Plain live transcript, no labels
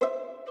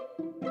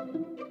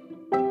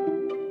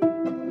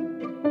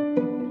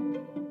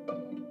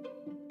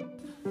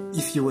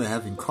If you were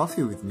having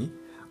coffee with me,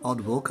 I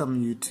would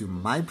welcome you to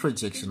my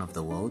projection of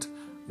the world,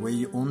 where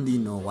you only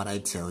know what I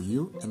tell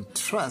you and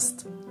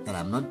trust that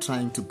I'm not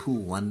trying to pull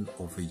one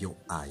over your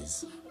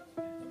eyes.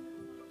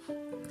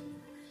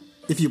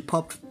 If you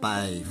popped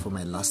by for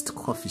my last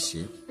coffee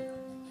share,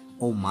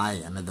 oh my,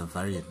 another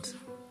variant.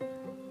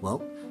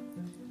 Well,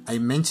 I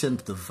mentioned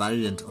the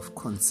variant of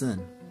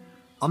concern,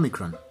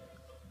 Omicron.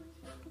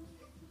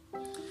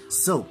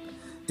 So,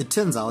 it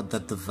turns out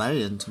that the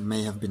variant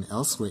may have been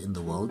elsewhere in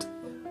the world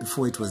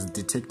before it was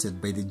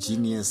detected by the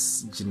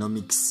genius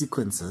genomic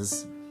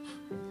sequencers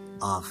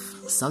of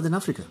Southern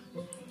Africa.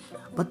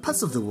 But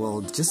parts of the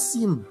world just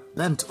seem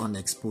bent on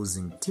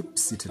exposing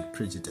deep-seated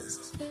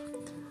prejudices.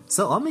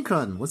 So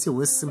Omicron, what's your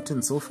worst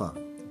symptom so far?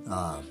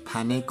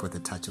 Panic with a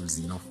touch of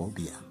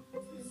xenophobia.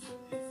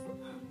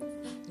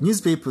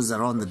 Newspapers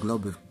around the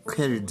globe have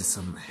carried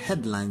some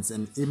headlines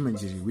and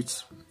imagery which,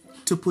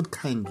 to put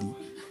kindly,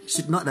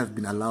 should not have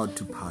been allowed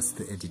to pass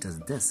the editor's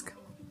desk.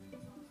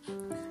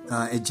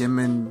 A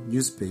German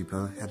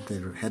newspaper had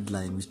the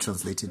headline which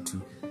translated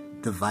to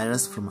 "The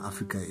virus from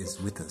Africa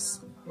is with us.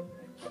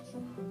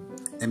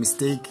 A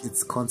mistake,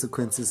 its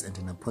consequences, and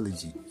an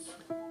apology.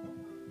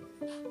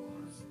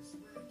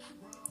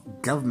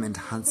 Government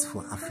hunts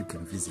for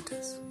African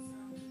visitors."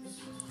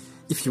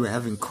 If you were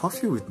having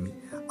coffee with me,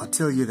 I'll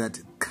tell you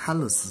that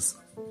Carlos's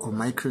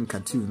Omicron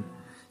cartoon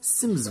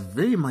seems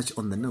very much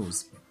on the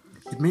nose.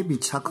 It made me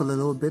chuckle a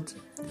little bit,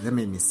 that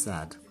made me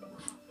sad.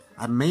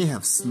 I may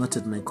have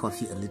snorted my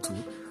coffee a little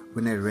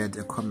when I read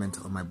a comment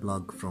on my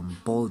blog from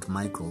Bold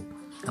Michael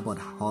about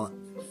how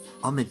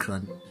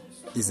Omicron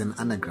is an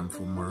anagram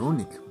for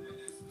moronic,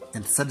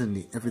 and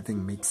suddenly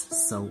everything makes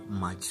so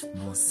much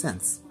more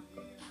sense.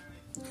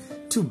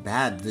 Too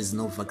bad there's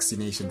no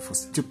vaccination for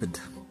stupid.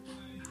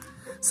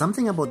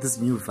 Something about this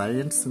new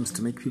variant seems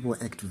to make people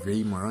act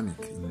very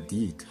moronic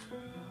indeed.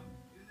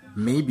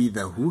 Maybe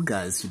the WHO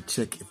guys should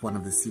check if one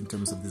of the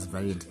symptoms of this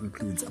variant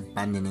includes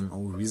abandoning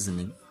all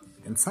reasoning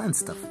and science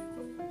stuff.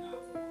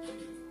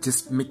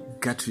 Just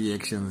make gut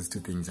reactions to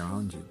things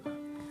around you.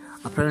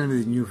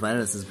 Apparently the new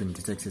virus has been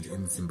detected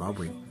in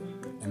Zimbabwe,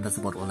 and that's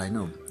about all I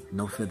know.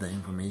 No further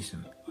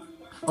information.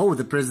 Oh,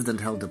 the president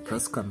held a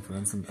press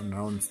conference and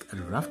announced a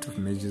raft of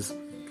measures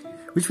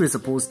which were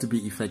supposed to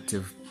be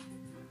effective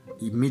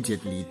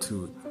immediately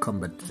to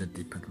combat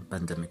the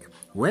pandemic.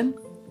 When?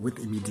 With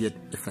immediate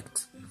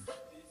effect.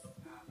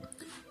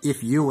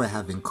 If you were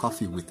having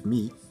coffee with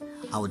me,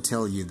 I would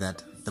tell you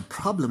that the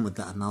problem with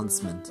the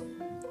announcement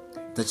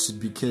that should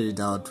be carried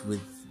out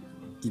with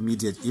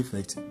immediate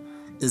effect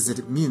is that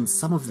it means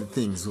some of the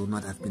things will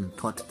not have been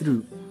thought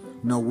through,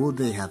 nor will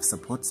they have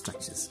support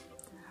structures.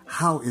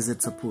 How is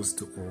it supposed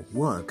to all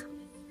work?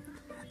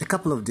 A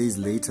couple of days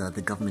later,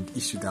 the government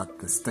issued out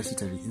the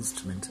statutory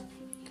instrument,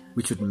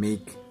 which would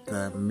make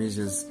the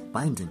measures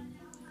binding.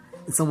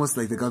 It's almost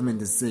like the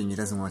government is saying it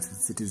doesn't want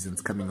its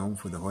citizens coming home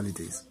for the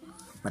holidays.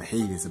 But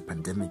hey, there's a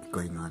pandemic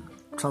going on.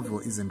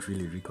 Travel isn't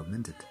really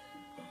recommended.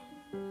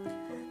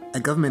 A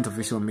government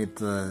official made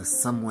the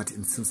somewhat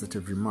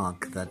insensitive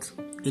remark that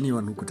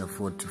anyone who could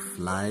afford to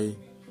fly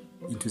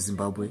into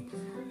Zimbabwe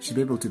should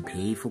be able to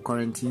pay for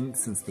quarantine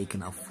since they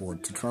can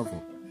afford to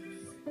travel.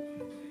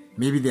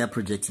 Maybe they are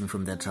projecting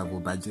from their travel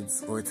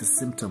budgets, or it's a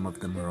symptom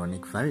of the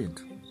moronic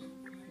variant.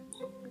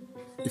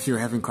 If you're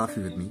having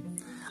coffee with me,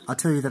 I'll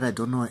tell you that I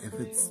don't know if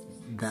it's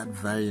that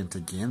variant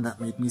again that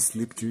made me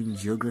sleep during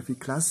geography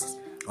class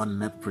on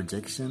map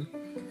projection,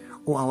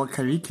 or our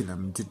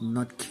curriculum did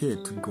not care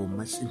to go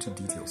much into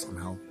details on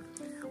how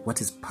what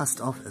is passed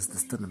off as the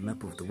standard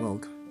map of the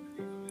world,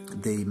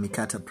 the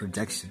Mercator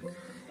projection,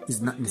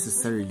 is not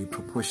necessarily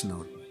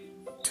proportional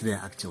to their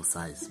actual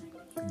size,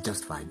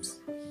 just vibes.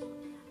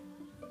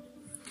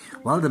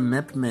 While the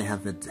map may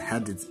have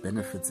had its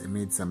benefits and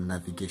made some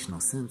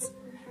navigational sense,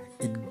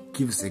 it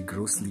gives a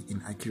grossly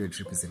inaccurate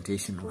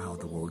representation of how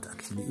the world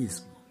actually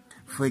is.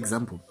 For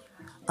example,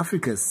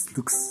 Africa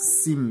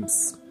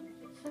seems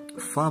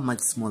far much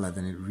smaller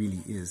than it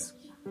really is.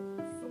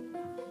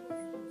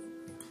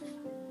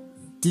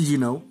 Did you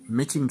know,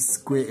 matching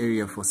square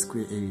area for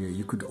square area,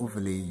 you could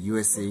overlay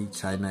USA,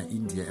 China,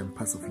 India, and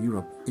parts of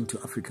Europe into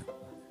Africa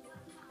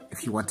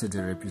if you wanted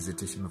a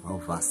representation of how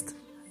vast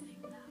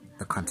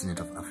the continent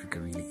of Africa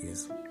really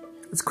is.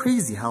 It's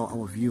crazy how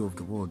our view of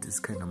the world is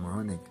kind of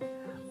moronic,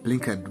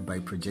 blinkered by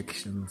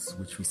projections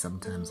which we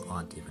sometimes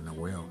aren't even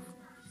aware of.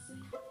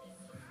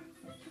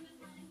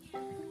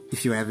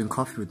 If you're having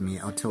coffee with me,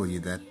 I'll tell you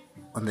that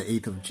on the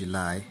 8th of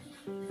July,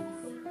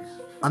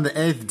 on the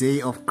 8th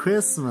day of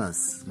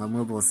Christmas, my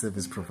mobile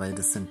service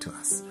provider sent to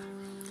us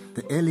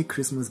the early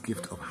Christmas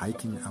gift of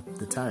hiking up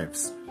the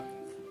tariffs.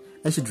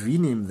 I should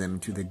rename them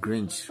to the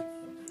Grinch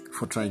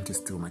for trying to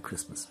steal my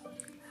Christmas.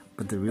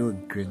 But the real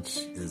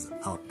Grinch is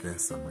out there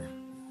somewhere.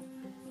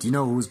 Do you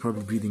know who's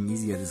probably breathing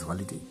easier this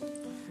holiday?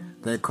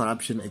 The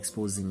corruption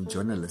exposing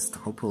journalist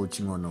Hopewell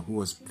Chingono, who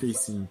was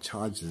facing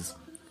charges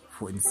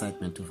for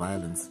incitement to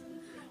violence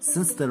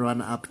since the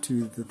run-up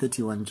to the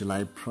 31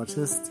 July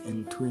protests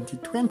in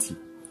 2020,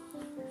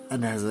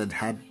 and has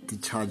had the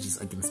charges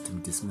against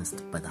him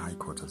dismissed by the High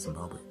Court of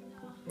Zimbabwe.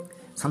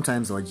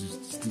 Sometimes our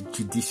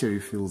judiciary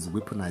feels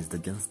weaponized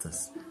against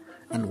us,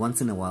 and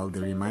once in a while they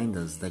remind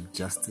us that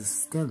justice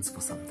stands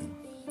for something.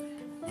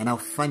 And how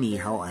funny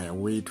how I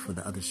wait for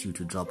the other shoe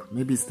to drop.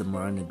 Maybe it's the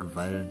Moranic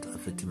variant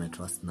affecting my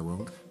trust in the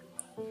world.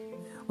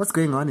 What's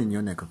going on in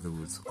your neck of the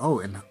woods? Oh,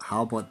 and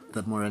how about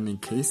the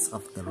Moranic case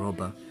of the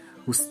robber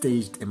who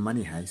staged a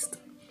money heist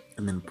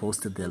and then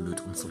posted their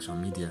loot on social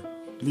media,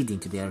 leading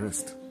to their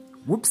arrest?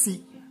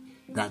 Whoopsie!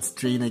 That's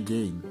Train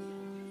again.